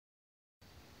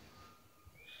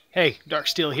Hey,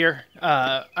 Darksteel here.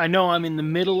 I know I'm in the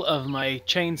middle of my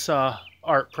chainsaw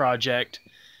art project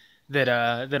that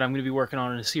I'm going to be working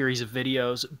on in a series of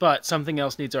videos, but something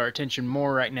else needs our attention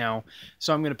more right now,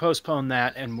 so I'm going to postpone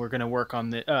that and we're going to work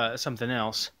on something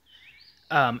else.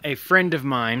 A friend of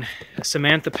mine,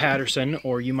 Samantha Patterson,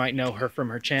 or you might know her from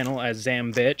her channel as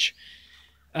Zambitch,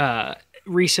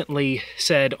 recently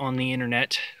said on the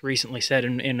internet,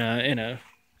 in a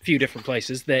few different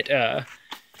places, that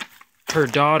her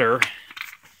daughter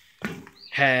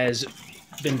has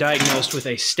been diagnosed with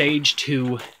a stage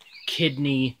 2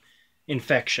 kidney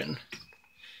infection.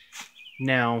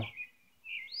 Now,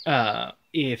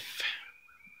 if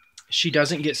she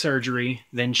doesn't get surgery,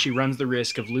 then she runs the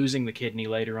risk of losing the kidney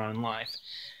later on in life.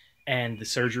 And the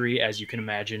surgery, as you can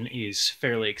imagine, is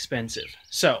fairly expensive.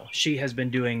 So she has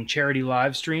been doing charity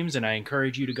live streams, and I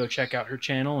encourage you to go check out her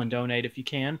channel and donate if you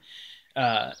can.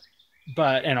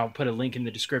 And I'll put a link in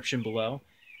the description below.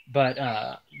 But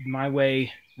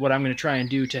what I'm going to try and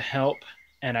do to help,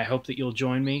 and I hope that you'll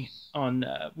join me on,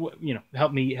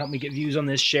 help me get views on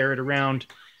this, share it around,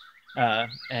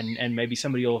 and maybe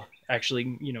somebody will actually,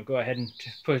 go ahead and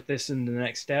put this in the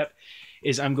next step,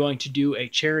 is I'm going to do a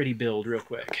charity build real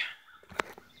quick.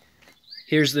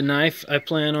 Here's the knife I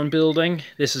plan on building.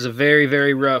 This is a very,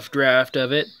 very rough draft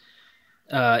of it.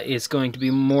 It's going to be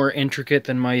more intricate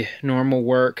than my normal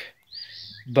work,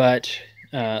 but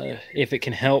if it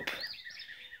can help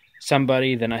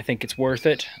somebody, then I think it's worth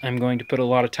it. I'm going to put a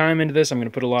lot of time into this. I'm going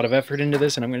to put a lot of effort into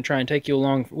this, and I'm going to try and take you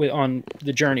along on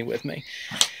the journey with me.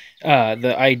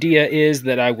 The idea is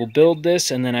that I will build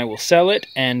this, and then I will sell it,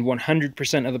 and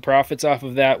 100% of the profits off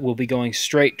of that will be going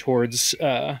straight towards,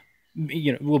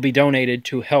 will be donated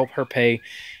to help her pay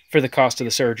for the cost of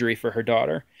the surgery for her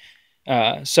daughter.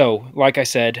 So, like I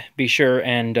said, be sure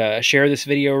and share this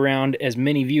video around. As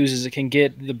many views as it can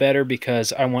get, the better,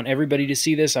 because I want everybody to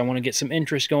see this. I want to get some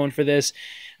interest going for this.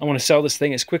 I want to sell this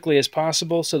thing as quickly as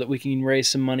possible so that we can raise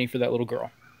some money for that little girl.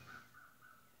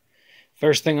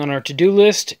 First thing on our to-do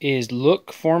list is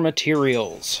look for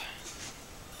materials.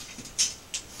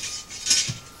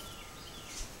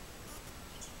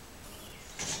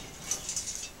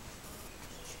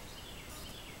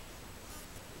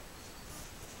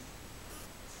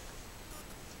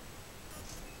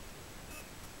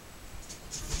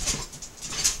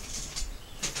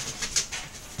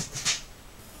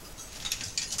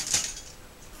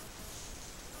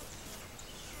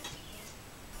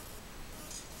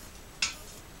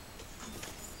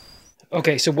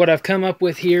 Okay, so what I've come up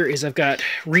with here is I've got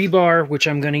rebar, which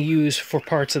I'm going to use for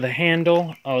parts of the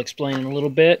handle. I'll explain in a little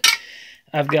bit.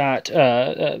 I've got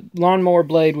a lawnmower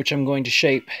blade, which I'm going to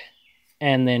shape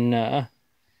and then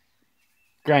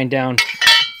grind down,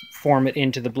 form it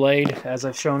into the blade, as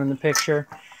I've shown in the picture.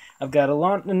 I've got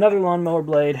another lawnmower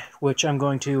blade, which I'm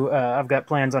going to, I've got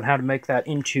plans on how to make that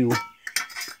into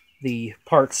the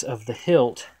parts of the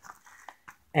hilt.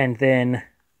 And then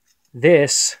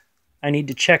this, I need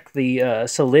to check the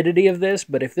solidity of this,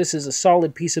 but if this is a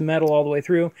solid piece of metal all the way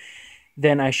through,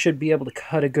 then I should be able to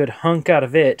cut a good hunk out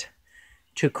of it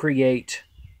to create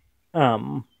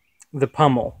the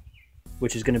pommel,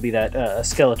 which is going to be that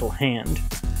skeletal hand.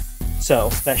 So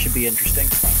that should be interesting.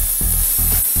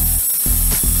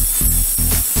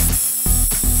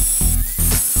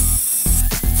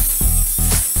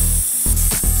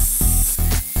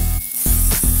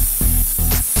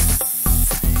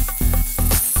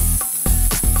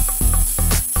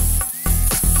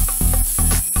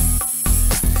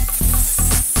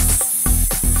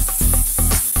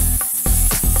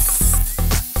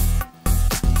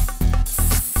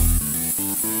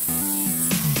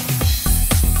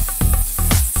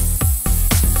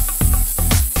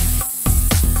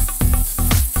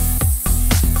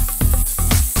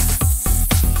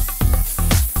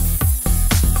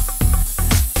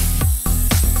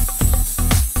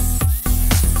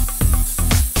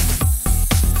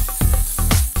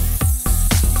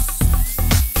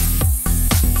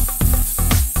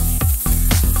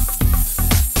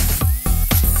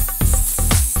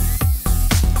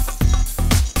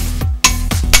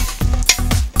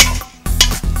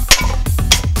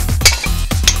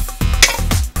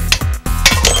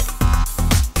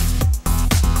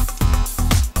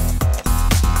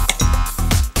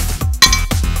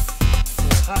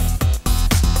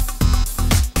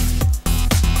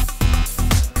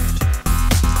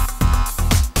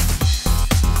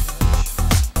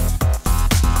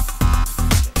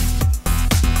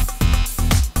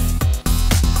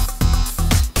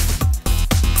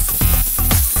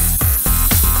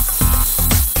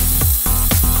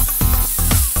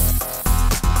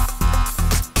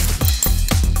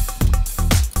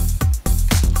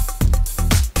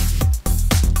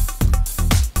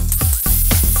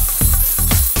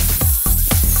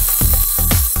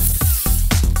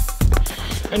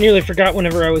 nearly forgot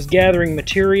whenever I was gathering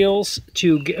materials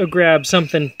to grab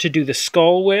something to do the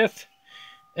skull with.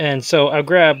 And so I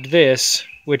grabbed this,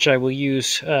 which I will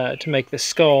use to make the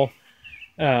skull.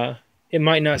 It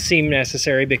might not seem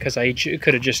necessary because I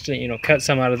could have just, you know, cut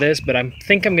some out of this, but I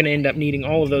think I'm going to end up needing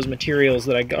all of those materials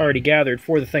that I already gathered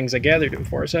for the things I gathered it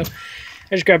for. So I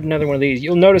just grabbed another one of these.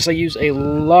 You'll notice I use a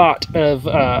lot of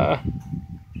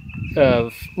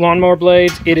lawnmower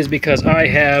blades. It is because I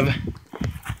have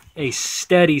a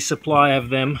steady supply of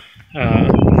them.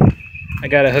 I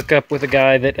got to hook up with a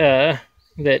guy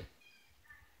that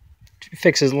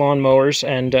fixes lawnmowers,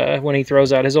 and when he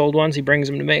throws out his old ones, he brings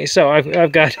them to me. So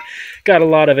I've got a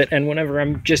lot of it, and whenever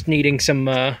I'm just needing some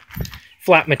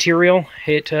flat material,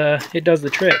 it does the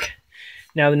trick.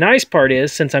 Now the nice part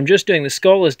is, since I'm just doing the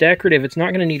skull as decorative, it's not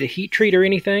going to need a heat treat or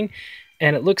anything,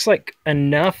 and it looks like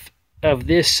enough of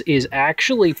this is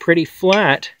actually pretty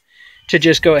flat to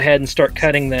just go ahead and start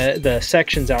cutting the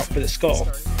sections out for the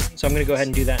skull. So I'm going to go ahead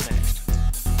and do that next.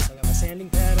 I got my sanding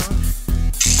pad on.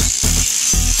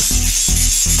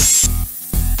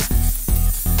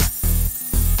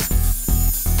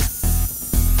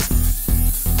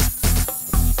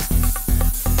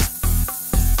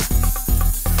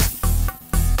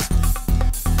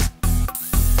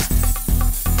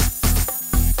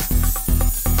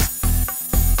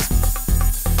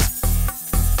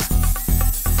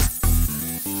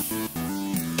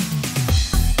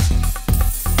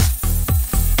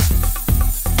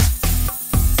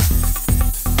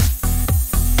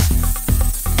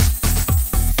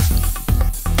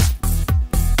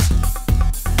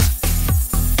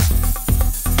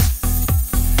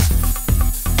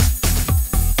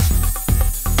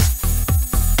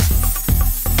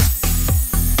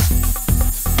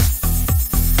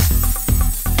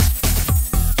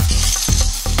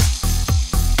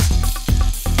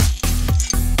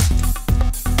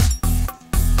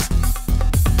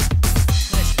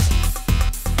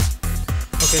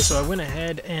 Okay, so I went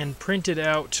ahead and printed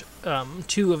out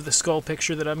 2 of the skull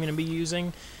picture that I'm going to be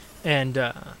using, and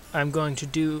I'm going to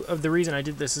do, the reason I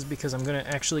did this is because I'm going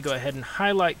to actually go ahead and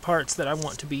highlight parts that I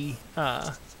want to be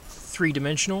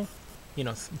 3-dimensional, you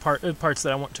know, parts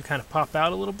that I want to kind of pop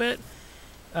out a little bit,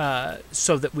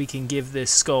 so that we can give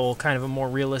this skull kind of a more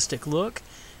realistic look.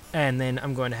 And then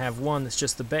I'm going to have one that's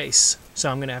just the base, so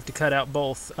I'm going to have to cut out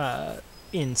both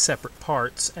in separate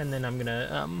parts, and then I'm going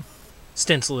to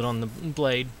stencil it on the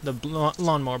blade, the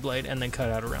lawnmower blade, and then cut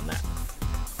out around that.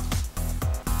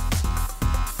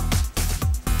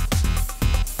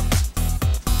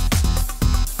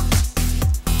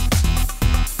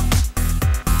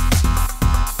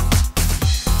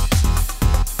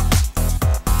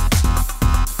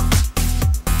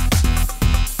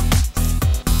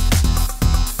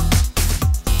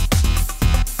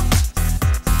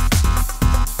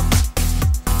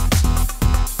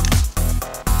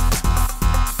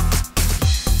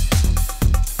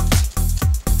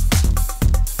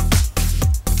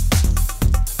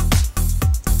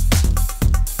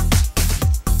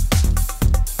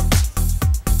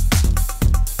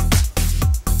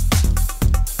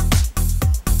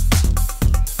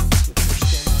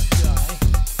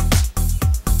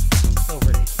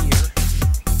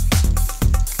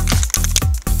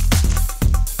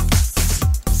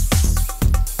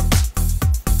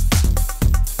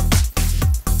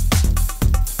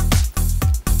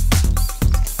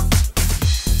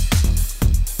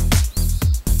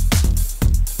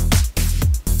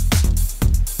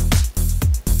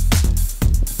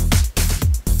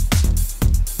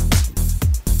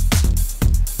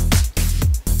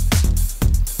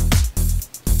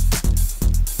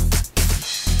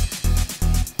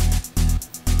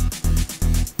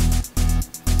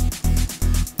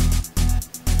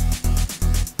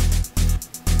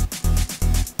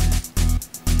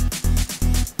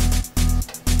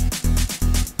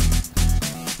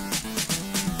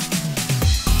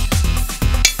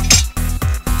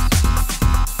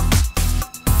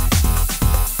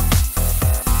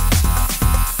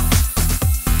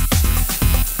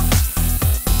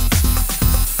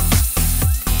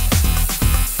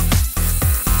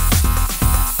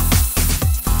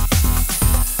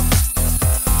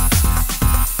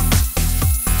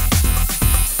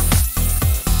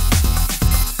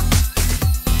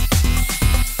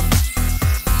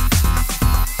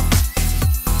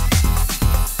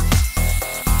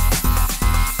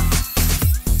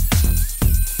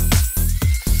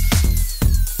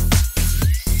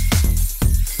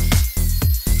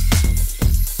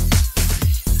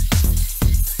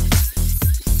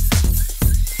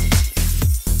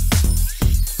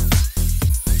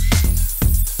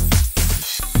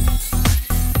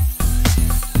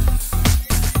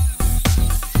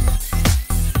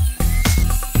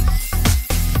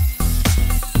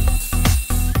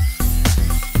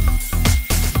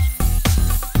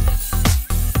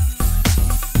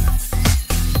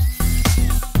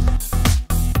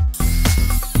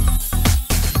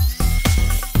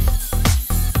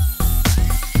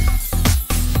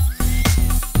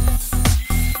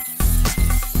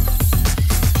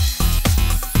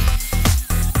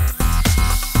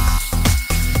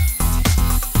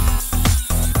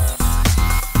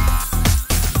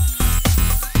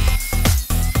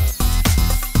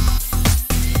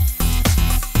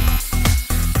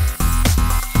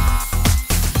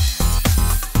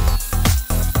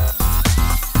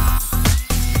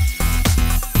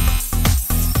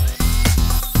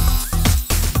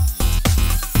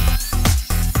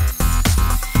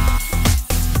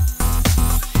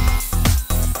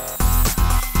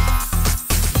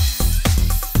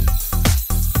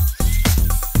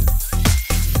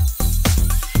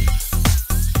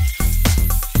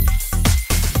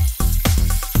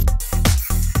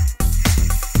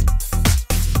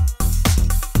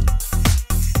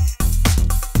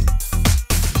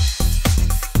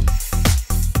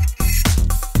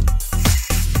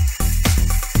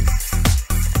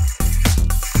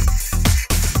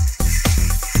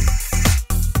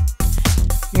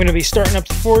 going to be starting up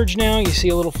the forge now. You see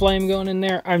a little flame going in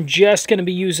there. I'm just going to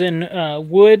be using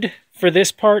wood for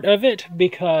this part of it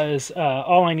because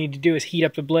all I need to do is heat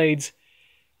up the blades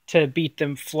to beat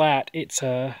them flat. It's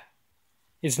not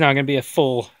going to be a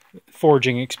full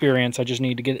forging experience. I just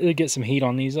need to get some heat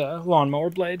on these lawnmower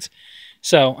blades.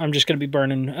 So I'm just going to be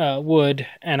burning wood,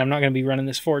 and I'm not going to be running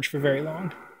this forge for very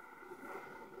long.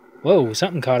 Whoa,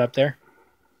 something caught up there.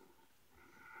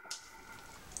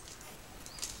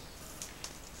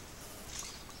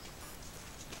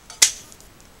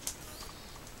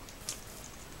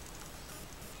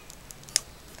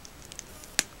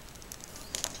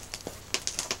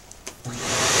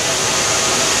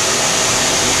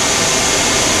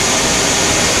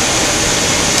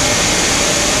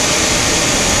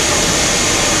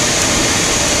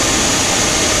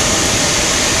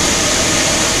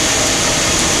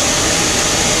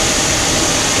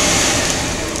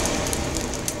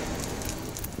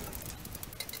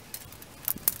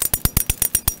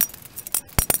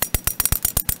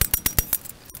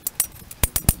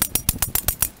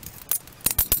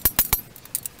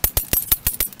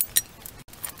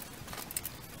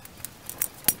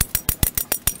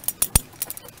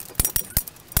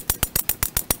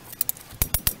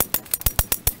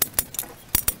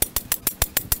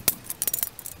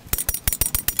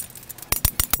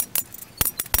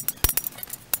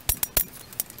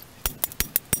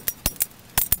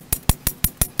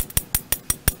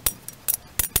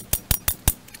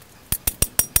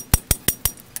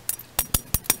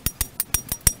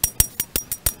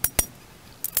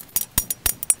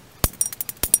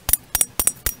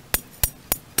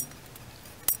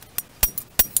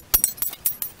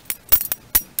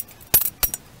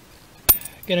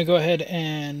 Gonna go ahead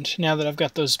and, now that I've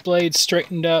got those blades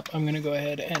straightened up, I'm gonna go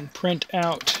ahead and print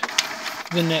out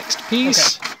the next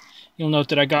piece. Okay. You'll note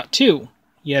that I got two.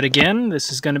 Yet again, this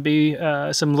is gonna be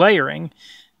some layering,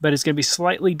 but it's gonna be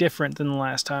slightly different than the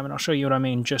last time, and I'll show you what I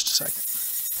mean in just a second.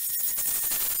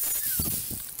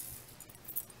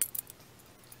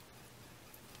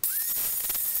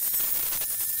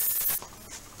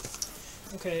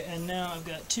 Okay, and now I've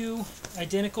got two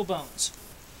identical bones.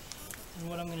 And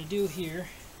what I'm going to do here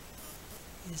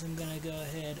is I'm going to go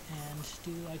ahead and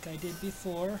do like I did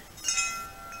before.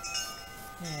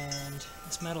 And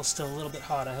this metal's still a little bit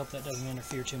hot. I hope that doesn't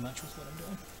interfere too much with what I'm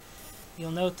doing.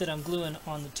 You'll note that I'm gluing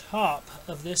on the top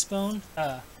of this bone.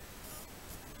 I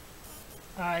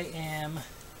am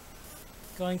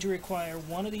going to require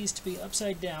one of these to be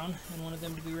upside down and one of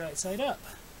them to be right side up.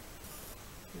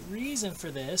 The reason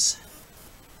for this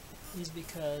is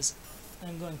because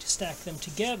I'm going to stack them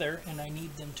together and I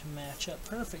need them to match up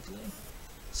perfectly.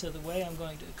 So the way I'm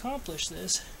going to accomplish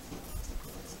this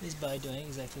is by doing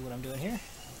exactly what I'm doing here,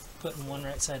 putting one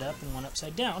right side up and one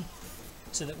upside down,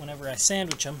 so that whenever I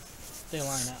sandwich them, they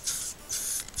line up.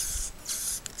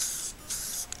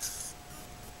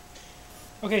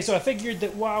 Okay, so I figured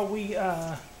that while we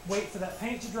wait for that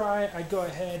paint to dry, I'd go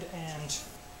ahead and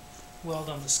weld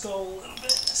on the skull a little bit.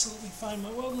 So let me find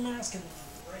my welding mask and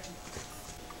right to work.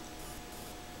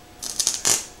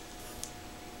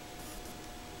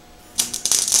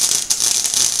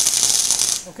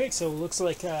 Okay, so it looks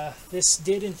like this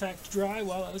did in fact dry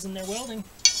while I was in there welding.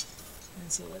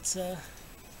 And so let's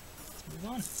move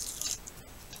on.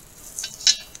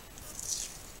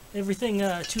 Everything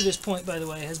to this point, by the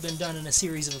way, has been done in a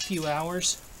series of a few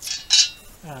hours.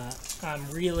 I'm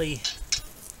really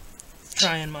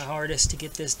trying my hardest to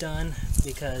get this done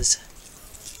because,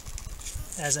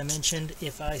 as I mentioned,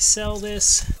 if I sell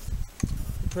this,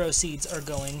 the proceeds are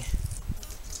going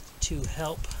to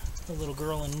help a little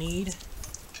girl in need,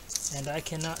 and I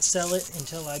cannot sell it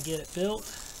until I get it built.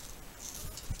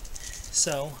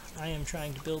 So I am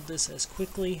trying to build this as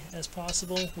quickly as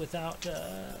possible without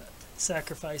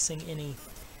sacrificing any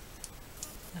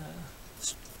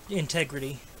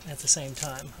integrity at the same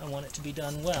time. I want it to be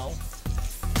done well.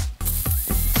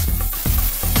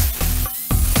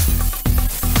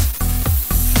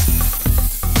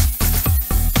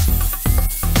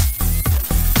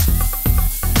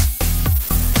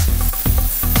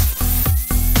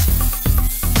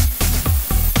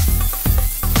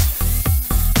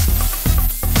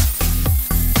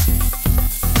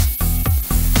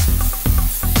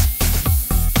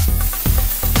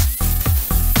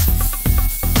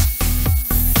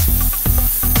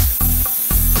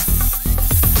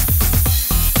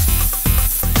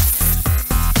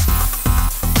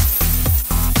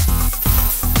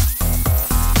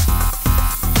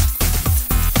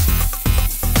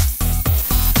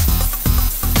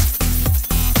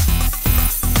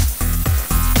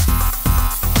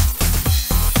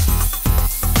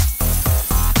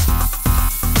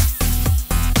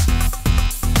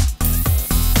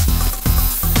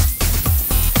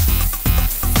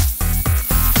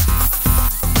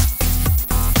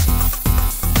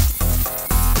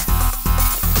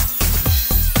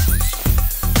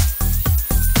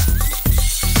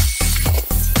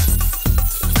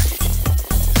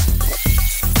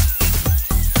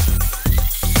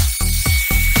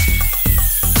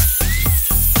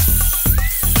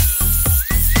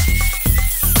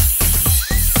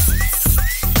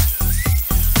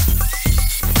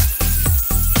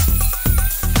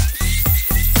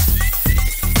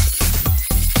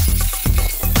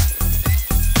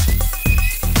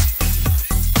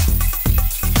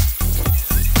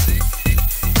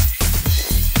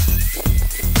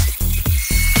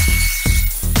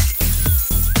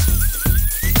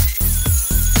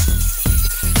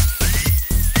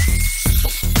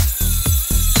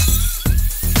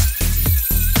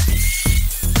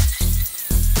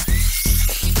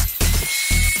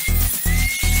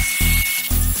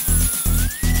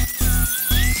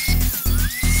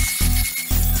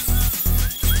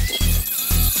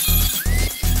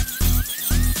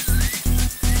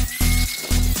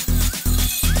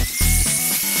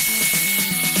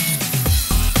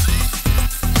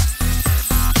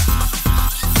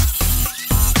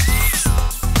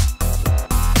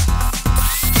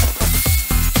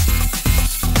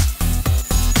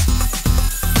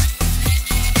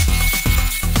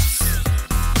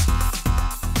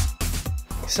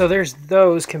 So there's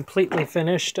those completely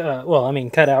finished. Well, I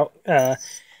mean, cut out.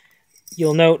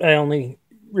 You'll note I only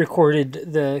recorded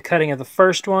the cutting of the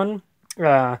first one.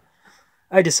 I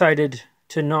decided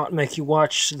to not make you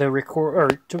watch the record, or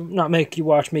to not make you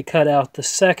watch me cut out the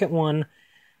second one,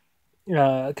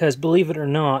 because believe it or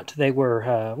not, they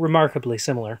were remarkably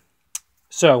similar.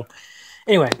 So,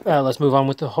 anyway, let's move on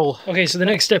with the whole... Okay, so the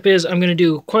next step is I'm going to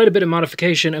do quite a bit of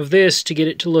modification of this to get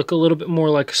it to look a little bit more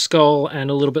like a skull and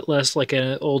a little bit less like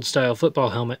an old-style football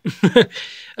helmet.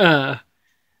 But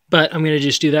I'm going to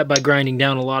just do that by grinding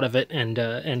down a lot of it and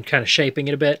kind of shaping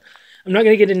it a bit. I'm not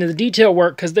going to get into the detail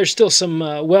work because there's still some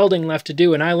welding left to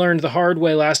do, and I learned the hard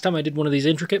way last time I did one of these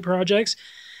intricate projects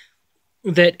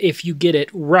that if you get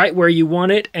it right where you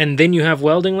want it and then you have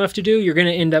welding left to do, you're going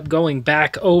to end up going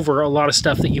back over a lot of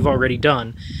stuff that you've already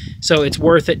done. So it's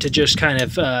worth it to just kind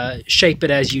of shape it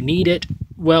as you need it,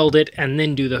 weld it, and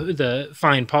then do the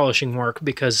fine polishing work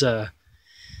because you're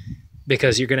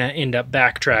going to end up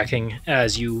backtracking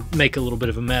as you make a little bit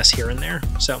of a mess here and there.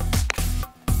 So...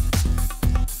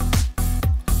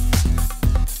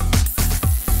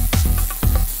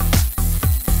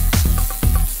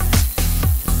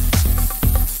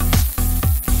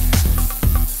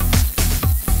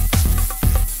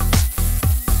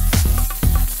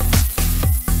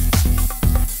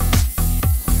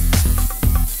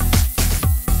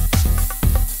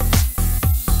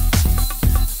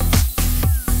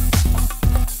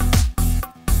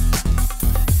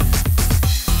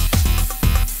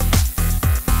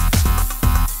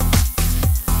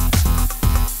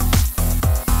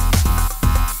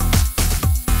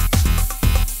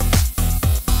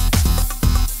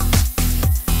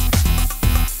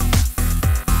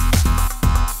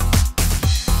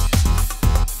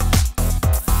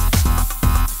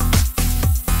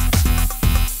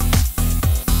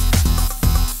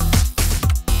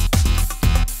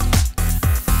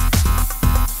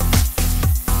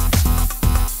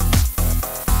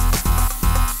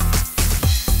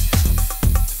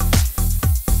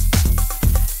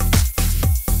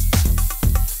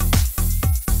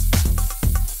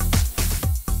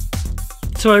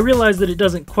 So I realize that it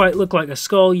doesn't quite look like a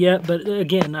skull yet, but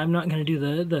again, I'm not going to do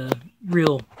the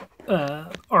real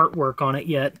artwork on it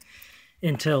yet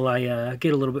until I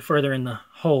get a little bit further in the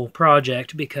whole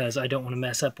project, because I don't want to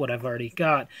mess up what I've already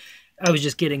got. I was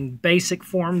just getting basic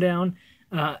form down.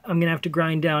 I'm going to have to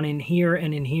grind down in here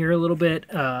and in here a little bit.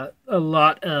 A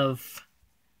lot of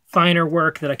finer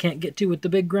work that I can't get to with the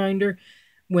big grinder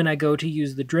when I go to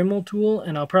use the Dremel tool,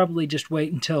 and I'll probably just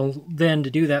wait until then to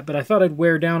do that. But I thought I'd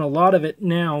wear down a lot of it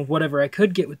now, whatever I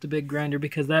could get with the big grinder,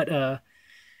 because that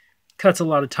cuts a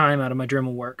lot of time out of my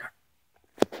Dremel work.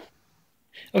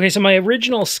 Okay, so my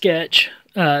original sketch,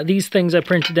 these things I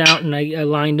printed out and I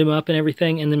lined them up and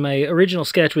everything, and then my original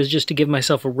sketch was just to give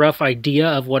myself a rough idea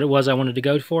of what it was I wanted to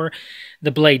go for.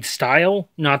 The blade style,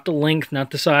 not the length,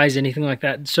 not the size, anything like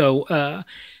that. So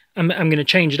I'm going to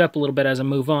change it up a little bit as I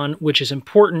move on, which is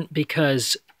important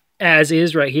because, as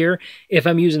is right here, if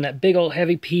I'm using that big old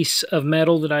heavy piece of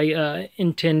metal that I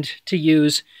intend to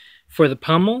use for the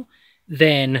pommel,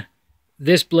 then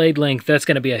this blade length, that's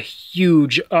going to be a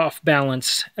huge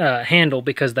off-balance handle,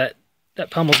 because that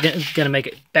pommel's going to make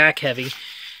it back heavy.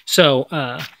 So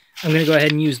I'm going to go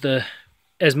ahead and use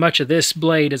as much of this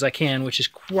blade as I can, which is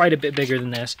quite a bit bigger than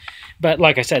this. But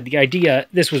like I said, the idea,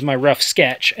 this was my rough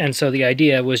sketch, and so the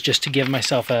idea was just to give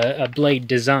myself a blade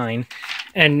design.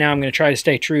 And now I'm going to try to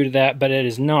stay true to that, but it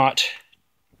is not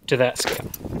to that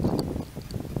scale.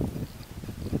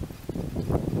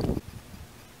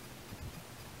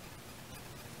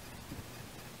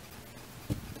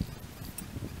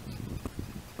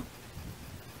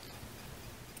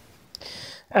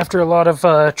 After a lot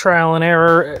of trial and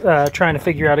error, trying to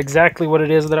figure out exactly what it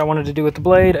is that I wanted to do with the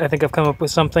blade, I think I've come up with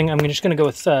something. I'm just going to go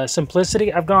with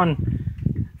simplicity. I've gone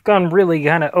really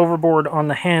kind of overboard on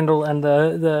the handle and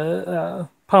the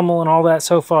pommel and all that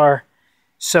so far.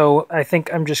 So I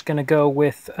think I'm just going to go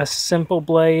with a simple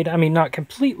blade. I mean, not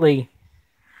completely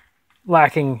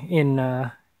lacking in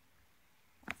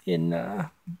you know,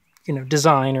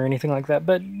 design or anything like that,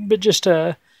 but just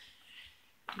you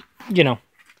know,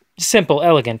 simple,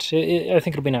 elegant. I think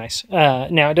it'll be nice.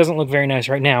 Now, it doesn't look very nice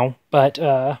right now, but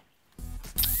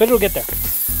it'll get there.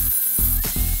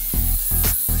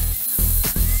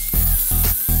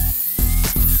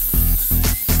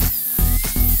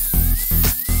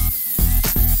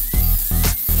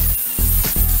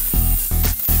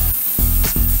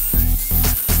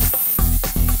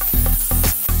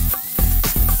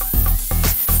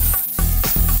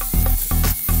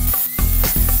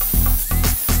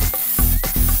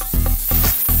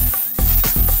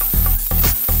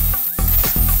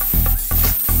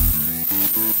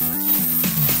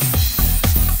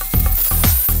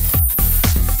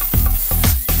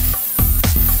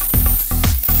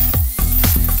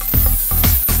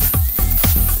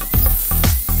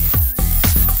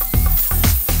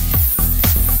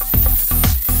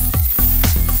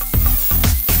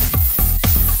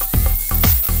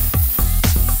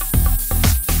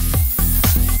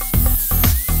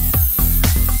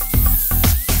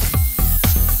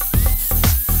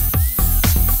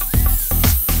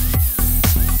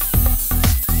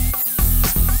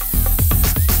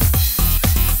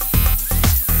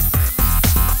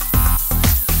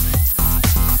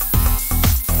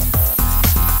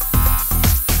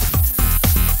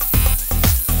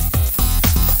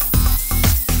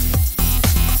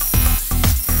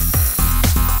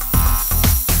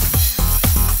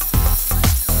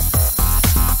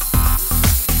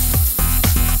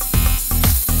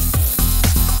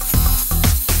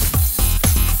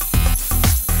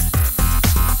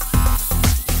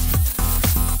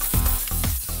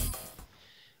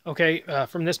 Okay,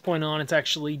 from this point on, it's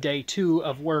actually day 2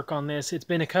 of work on this. It's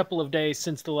been a couple of days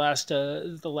since the last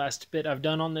bit I've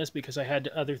done on this because I had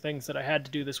other things that I had to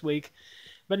do this week.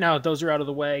 But now that those are out of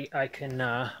the way, I can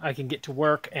get to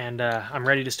work, and I'm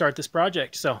ready to start this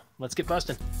project. So let's get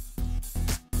busting.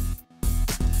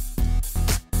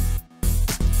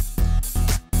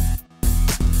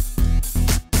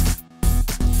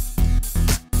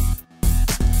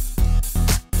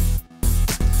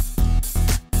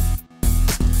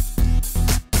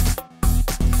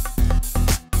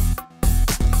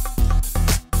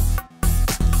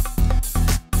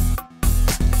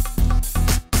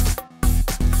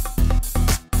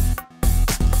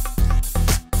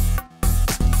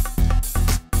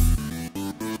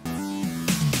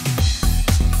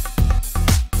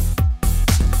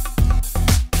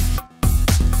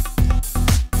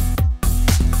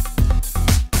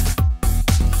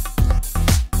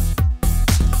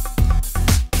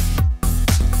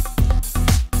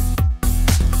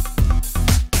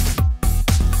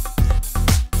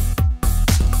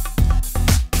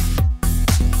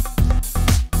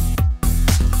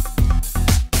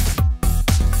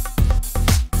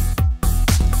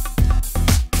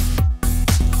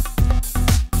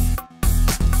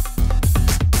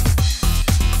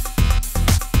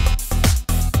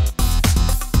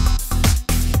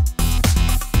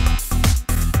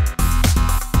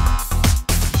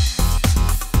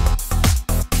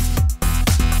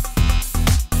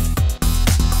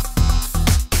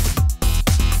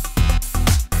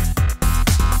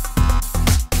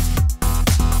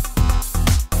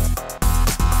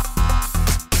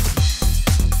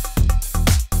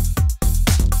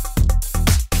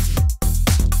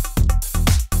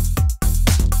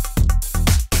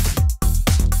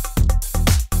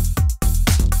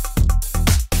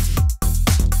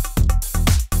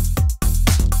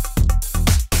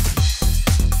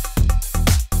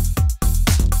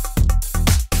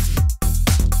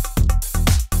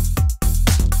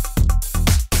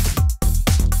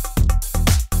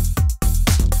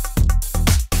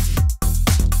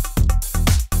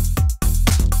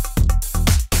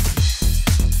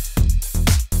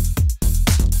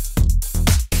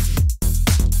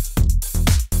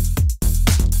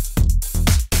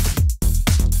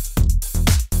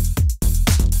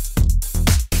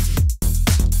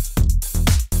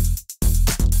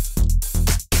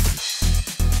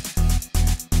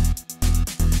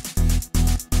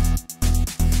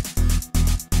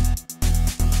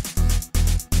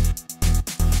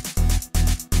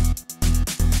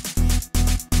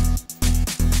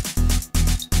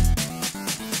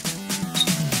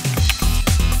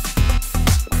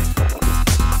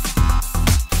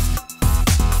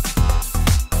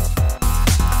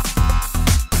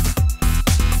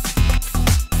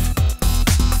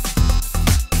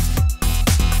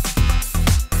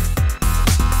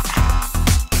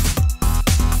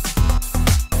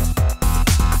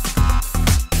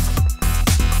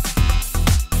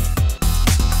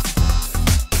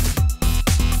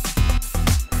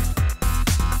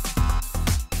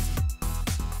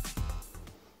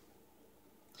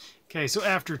 Okay, so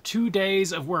after 2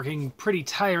 days of working pretty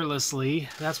tirelessly,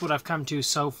 that's what I've come to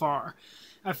so far.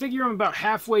 I figure I'm about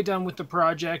halfway done with the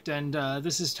project, and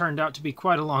this has turned out to be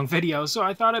quite a long video, so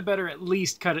I thought I'd better at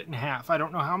least cut it in half. I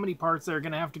don't know how many parts there are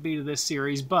going to have to be to this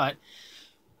series, but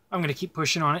I'm going to keep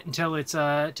pushing on it until it's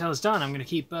done. I'm going to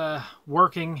keep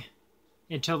working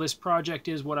until this project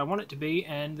is what I want it to be,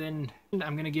 and then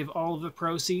I'm going to give all of the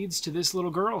proceeds to this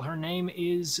little girl. Her name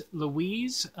is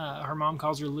Louise. Her mom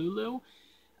calls her Lulu.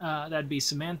 That'd be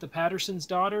Samantha Patterson's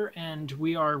daughter, and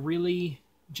we are really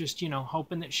just, you know,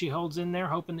 hoping that she holds in there,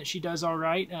 hoping that she does all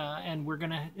right, and we're going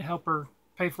to help her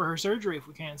pay for her surgery if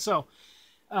we can. So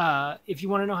if you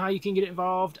want to know how you can get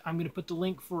involved, I'm going to put the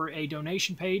link for a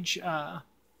donation page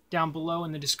down below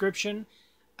in the description.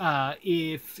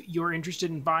 If you're interested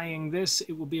in buying this,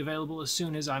 it will be available as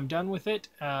soon as I'm done with it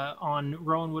on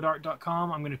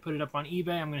rowanwoodart.com. I'm going to put it up on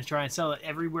eBay. I'm going to try and sell it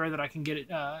everywhere that I can get it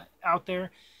out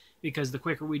there, because the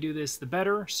quicker we do this, the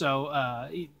better. So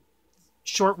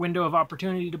short window of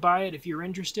opportunity to buy it if you're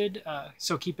interested.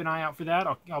 So keep an eye out for that.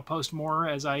 I'll post more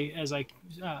as I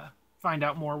find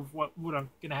out more of what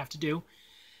I'm going to have to do.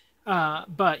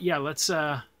 But yeah, let's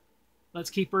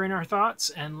keep her in our thoughts,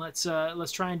 and let's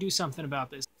try and do something about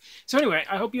this. So anyway,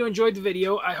 I hope you enjoyed the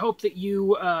video. I hope that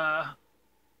you are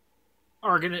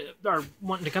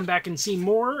wanting to come back and see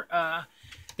more.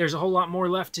 There's a whole lot more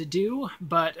left to do,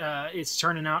 but it's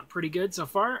turning out pretty good so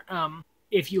far.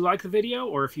 If you like the video,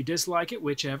 or if you dislike it,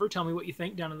 whichever, tell me what you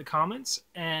think down in the comments.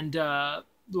 And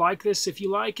like this if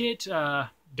you like it,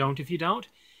 don't if you don't.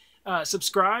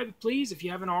 Subscribe, please, if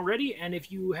you haven't already. And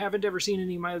if you haven't ever seen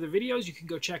any of my other videos, you can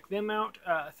go check them out.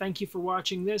 Thank you for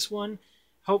watching this one.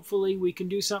 Hopefully we can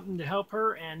do something to help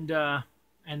her, and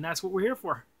that's what we're here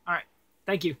for. All right.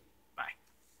 Thank you.